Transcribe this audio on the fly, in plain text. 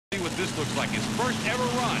this looks like his first ever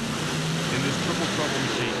run in this triple trouble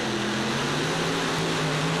machine.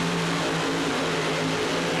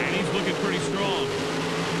 And he's looking pretty strong.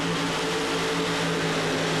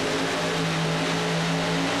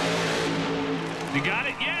 You got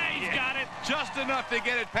it? Yeah, he's got it. Just enough to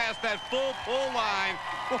get it past that full pull line.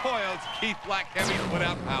 Boy, it's Keith Black heavy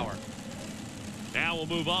without power. Now we'll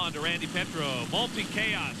move on to Randy Petro,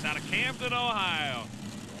 multi-chaos out of Camden, Ohio.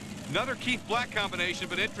 Another Keith Black combination,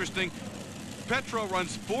 but interesting. Petro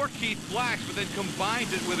runs 4 Keith Blacks, but then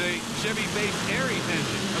combines it with a Chevy-based Aries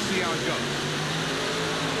engine. Let's see how it goes.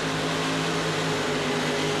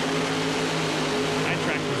 That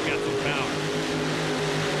tractor's got some power.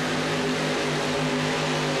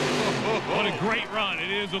 What a great run. It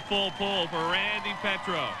is a full pull for Randy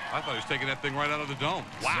Petro. I thought he was taking that thing right out of the dome.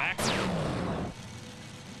 Wow. Exactly.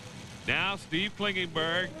 Now Steve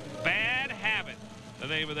Klingenberg, Bad Habit, the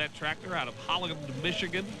name of that tractor out of Holland,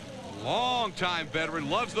 Michigan. Long-time veteran,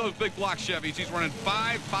 loves those big block Chevys. He's running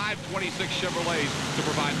 5 526 Chevrolets to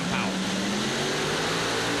provide the power.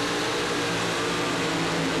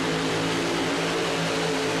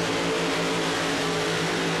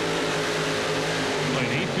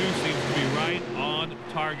 He too seems to be right on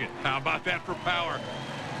target. How about that for power?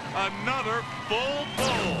 Another full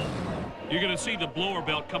pull. You're going to see the blower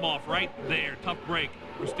belt come off right there. Tough break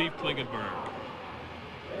for Steve Klingenberg.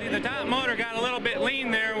 The top motor got a little bit lean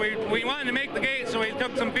there. We wanted to make the gate, so we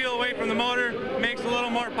took some fuel away from the motor, makes a little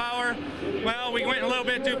more power. Well, we went a little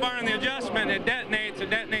bit too far in the adjustment. It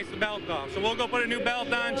detonates the belt off. So we'll go put a new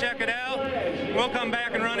belt on, check it out. We'll come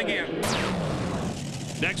back and run again.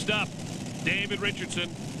 Next up, David Richardson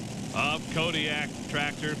of Kodiak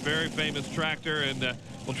Tractor, very famous tractor, and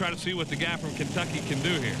we'll try to see what the guy from Kentucky can do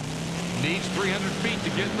here. Needs 300 feet to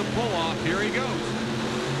get the pull off. Here he goes.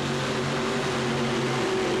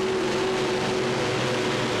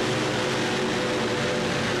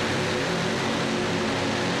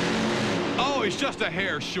 Oh, he's just a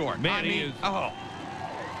hair short. Man, he is. Oh.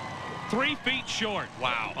 3 feet short.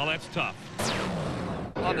 Wow. Oh, that's tough.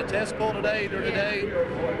 On the test pull today,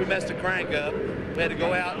 we messed the crank up. We had to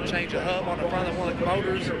go out and change a hub on the front of one of the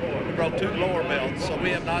motors. We broke 2 blower belts, so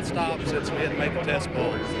we have not stopped since we had to make a test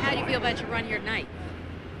pull. How do you feel about your run here tonight?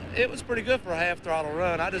 It was pretty good for a half throttle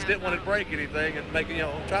run. I just didn't want to break anything and make,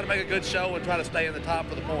 try to make a good show and try to stay in the top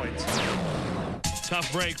for the points.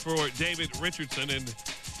 Tough break for David Richardson, and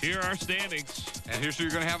here are standings. And here's who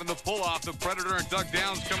you're going to have in the pull-off. The Predator and Doug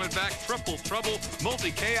Downs coming back. Triple trouble,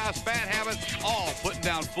 multi-chaos, Bad Habit, all putting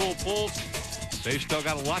down full pulls. They've still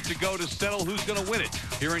got a lot to go to settle who's going to win it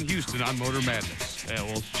here in Houston on Motor Madness. And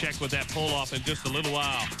we'll check with that pull-off in just a little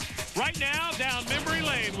while. Right now, down memory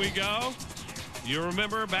lane we go. You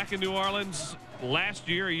remember back in New Orleans last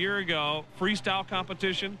year, a year ago, freestyle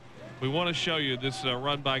competition. We want to show you this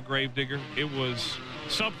run by Gravedigger. It was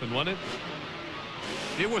something, wasn't it?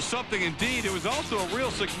 It was something indeed. It was also a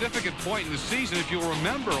real significant point in the season. If you'll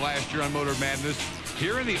remember last year on Motor Madness,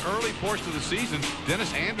 here in the early portion of the season,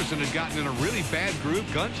 Dennis Anderson had gotten in a really bad groove.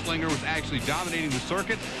 Gunslinger was actually dominating the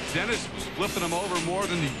circuit. Dennis was flipping him over more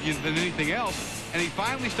than anything else. And he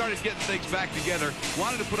finally started getting things back together.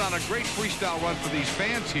 Wanted to put on a great freestyle run for these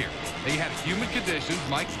fans here. They had humid conditions.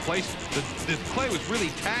 Mike's place, the clay was really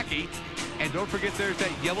tacky. And don't forget, there's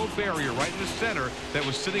that yellow barrier right in the center that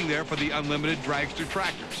was sitting there for the unlimited dragster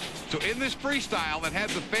tractors. So in this freestyle that had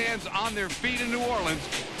the fans on their feet in New Orleans,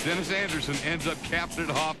 Dennis Anderson ends up capping it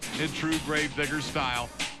off in true Gravedigger style.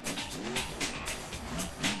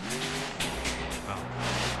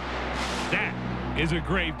 That is a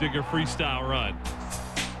Gravedigger freestyle run.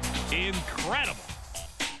 Incredible.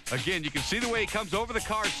 Again, you can see the way he comes over the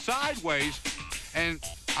car sideways, and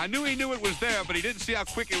I knew he knew it was there, but he didn't see how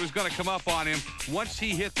quick it was going to come up on him. Once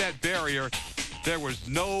he hit that barrier, there was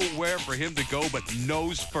nowhere for him to go but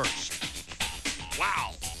nose first.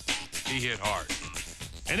 Wow. He hit hard.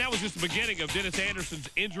 And that was just the beginning of Dennis Anderson's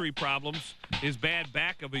injury problems, his bad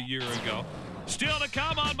back of a year ago. Still to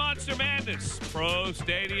come on Monster Madness. Pro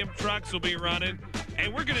Stadium trucks will be running,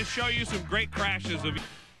 and we're going to show you some great crashes of...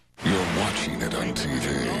 You're watching it on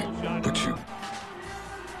TV, but you...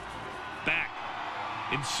 Back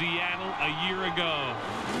in Seattle a year ago,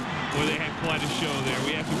 where they had quite a show there.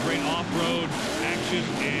 We had some great off-road action,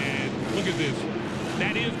 and look at this.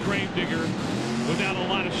 That is Gravedigger without a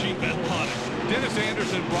lot of sheet metal on it. Dennis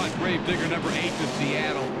Anderson brought Gravedigger number 8 to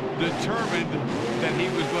Seattle, determined that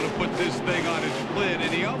he was going to put this thing on his lid,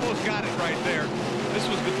 and he almost got it right there. This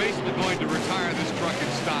was basically going to retire this truck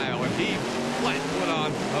in style, and he put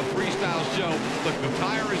on a freestyle show. Look, the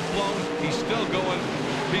tire is blown. He's still going.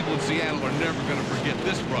 People in Seattle are never going to forget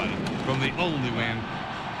this run from the only man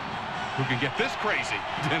who can get this crazy.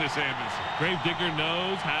 Dennis Anderson. Gravedigger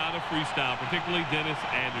knows how to freestyle, particularly Dennis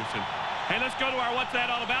Anderson. Hey, let's go to our What's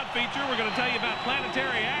That All About feature. We're going to tell you about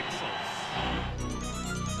planetary axles.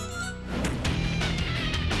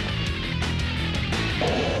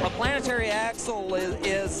 A planetary axle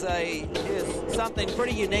is something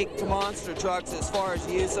pretty unique to monster trucks as far as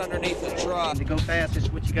use underneath the truck. To go fast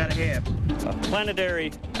is what you got to have. A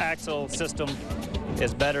planetary axle system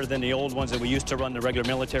is better than the old ones that we used to run the regular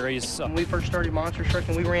militaries. When we first started monster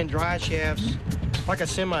trucking, we ran drive shafts like a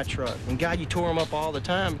semi-truck. And God, you tore them up all the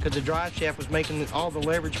time because the drive shaft was making all the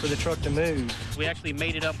leverage for the truck to move. We actually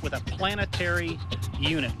made it up with a planetary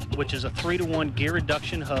unit, which is a 3-to-1 gear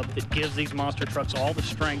reduction hub that gives these monster trucks all the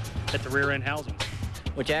strength at the rear end housing.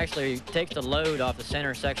 Which actually takes the load off the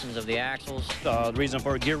center sections of the axles. The reason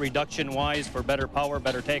for gear reduction wise, for better power,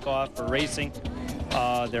 better takeoff, for racing.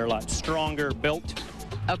 They're a lot stronger built.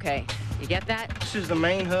 Okay, you get that? This is the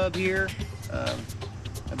main hub here, a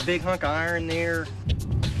big hunk of iron there.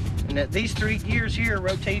 And these 3 gears here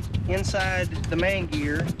rotate inside the main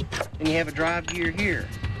gear, and you have a drive gear here.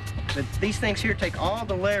 But these things here take all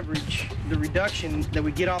the leverage, the reduction that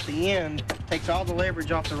we get off the end takes all the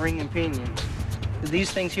leverage off the ring and pinion.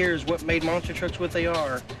 These things here is what made monster trucks what they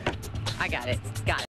are. I got it. Got it.